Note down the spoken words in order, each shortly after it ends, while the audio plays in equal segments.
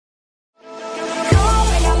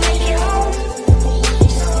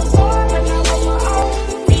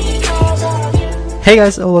Hey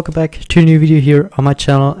guys, and welcome back to a new video here on my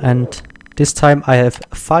channel, and this time I have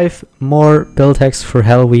 5 more build hacks for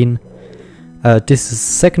Halloween. This is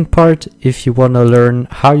the second part. If you want to learn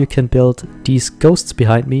how you can build these ghosts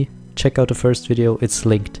behind me, check out the first video, it's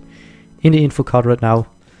linked in the info card right now.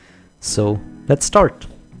 So let's start.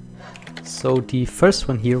 So the first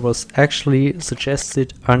one here was actually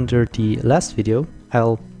suggested under the last video.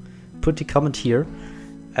 I'll put the comment here,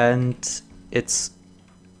 and it's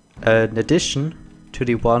an addition to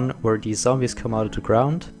the one where the zombies come out of the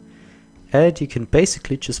ground, and you can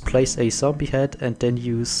basically just place a zombie head and then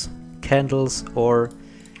use candles, or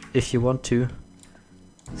if you want to,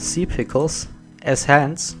 sea pickles as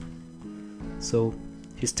hands. So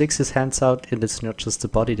he sticks his hands out and it's not just the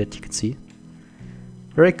body that you can see.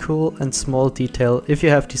 Very cool and small detail. If you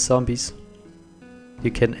have these zombies,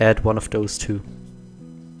 you can add one of those too.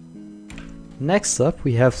 Next up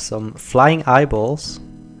we have some flying eyeballs,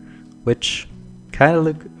 which kind of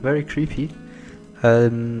look very creepy.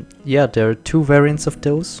 Yeah, there are 2 variants of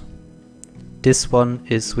those. This one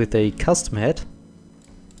is with a custom head,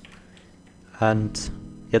 and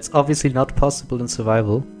it's obviously not possible in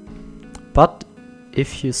survival, but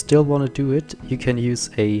if you still want to do it, you can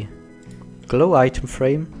use a glow item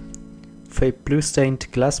frame with a blue stained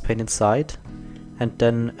glass pane inside and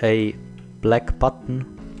then a black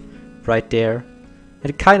button right there, and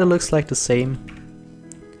it kind of looks like the same.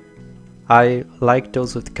 I like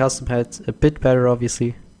those with the custom heads a bit better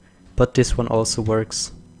obviously, but this one also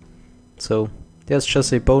works. So there's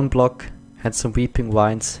just a bone block and some weeping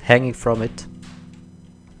vines hanging from it.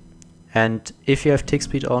 And if you have tick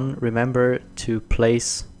speed on, remember to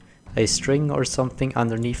place a string or something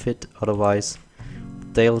underneath it, otherwise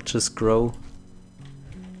they'll just grow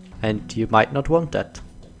and you might not want that.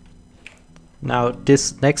 Now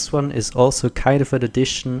this next one is also kind of an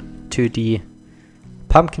addition to the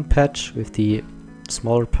pumpkin patch with the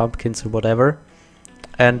smaller pumpkins or whatever,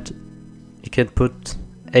 and you can put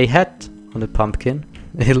a hat on the pumpkin.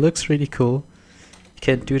 It looks really cool. You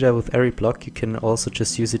can do that with every block. You can also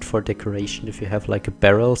just use it for decoration. If you have like a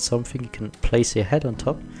barrel or something, you can place a hat on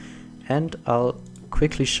top, and I'll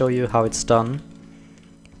quickly show you how it's done.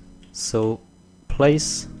 So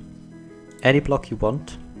place any block you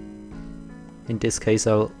want. In this case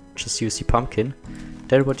I'll just use the pumpkin.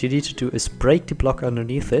 Then what you need to do is break the block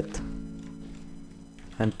underneath it,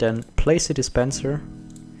 and then place a dispenser,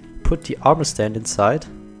 put the armor stand inside,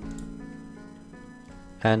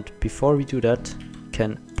 and before we do that, you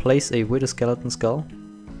can place a wither skeleton skull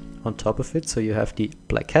on top of it, so you have the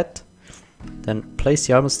black hat. Then place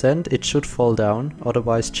the armor stand, it should fall down,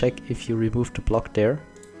 otherwise check if you remove the block there.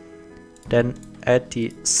 Then add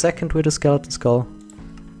the second wither skeleton skull,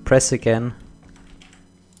 press again.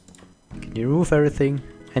 You can remove everything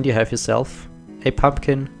and you have yourself a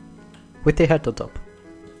pumpkin with a head on top.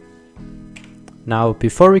 Now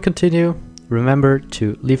before we continue, remember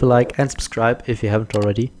to leave a like and subscribe if you haven't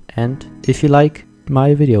already, and if you like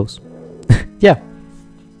my videos. Yeah.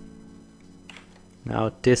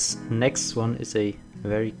 Now this next one is a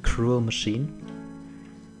very cruel machine,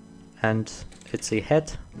 and it's a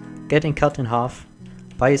head getting cut in half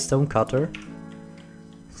by a stone cutter.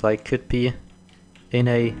 So it could be in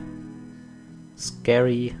a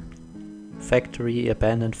scary factory,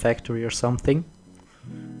 abandoned factory or something.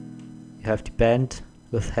 You have the band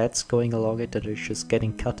with heads going along it that are just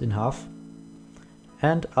getting cut in half.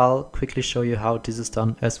 And I'll quickly show you how this is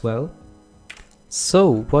done as well.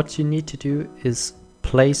 So what you need to do is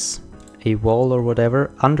place a wall or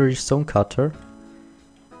whatever under your stone cutter,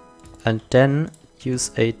 and then use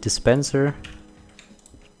a dispenser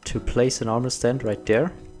to place an armor stand right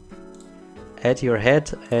there. Add your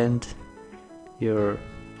head and your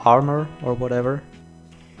armor or whatever.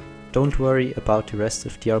 Don't worry about the rest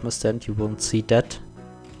of the armor stand, you won't see that.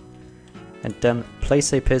 And then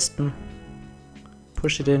place a piston,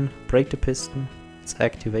 push it in, break the piston. It's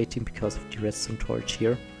activating because of the redstone torch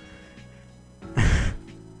here.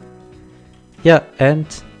 Yeah, and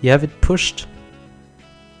you have it pushed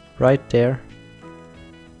right there,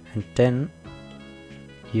 and then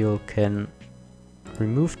you can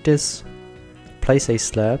remove this, place a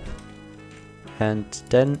slab, and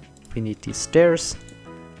then we need these stairs.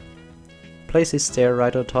 Place a stair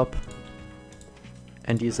right on top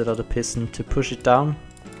and use another piston to push it down,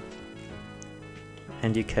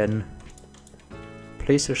 and you can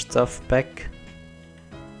place your stuff back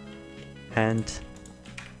and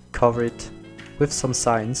cover it with some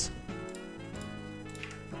signs.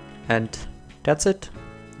 And that's it.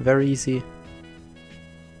 Very easy,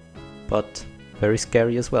 but very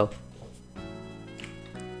scary as well.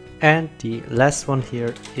 And the last one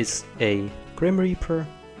here is a Grim Reaper.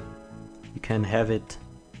 You can have it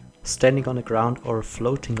standing on the ground or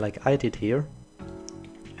floating like I did here.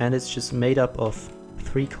 And it's just made up of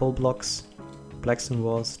 3 coal blocks, blackstone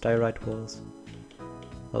walls, diorite walls.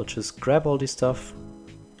 I'll just grab all this stuff.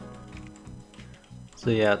 So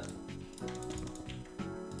yeah,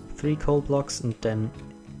 3 coal blocks, and then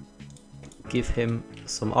give him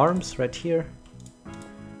some arms right here.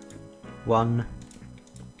 1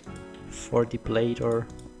 for the blade, or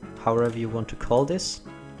however you want to call this.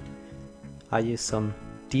 I use some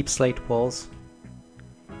deep slate walls.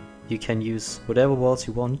 You can use whatever walls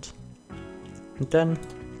you want. And then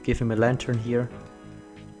give him a lantern here.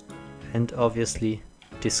 And obviously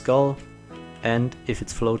the skull. And if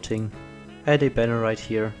it's floating, add a banner right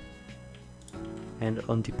here. And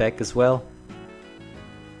on the back as well.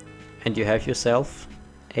 And you have yourself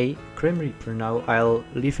a Grim Reaper. Now I'll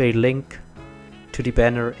leave a link to the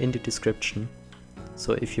banner in the description.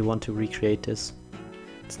 So if you want to recreate this.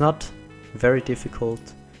 It's not very difficult.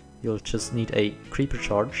 You'll just need a creeper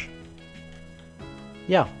charge.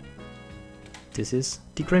 Yeah, this is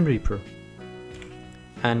the Grim Reaper.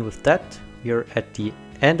 And with that, we're at the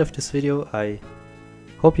end of this video. I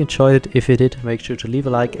hope you enjoyed it. If you did, make sure to leave a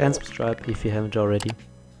like and subscribe if you haven't already.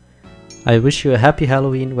 I wish you a happy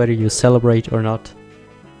Halloween, whether you celebrate or not.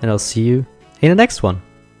 And I'll see you in the next one.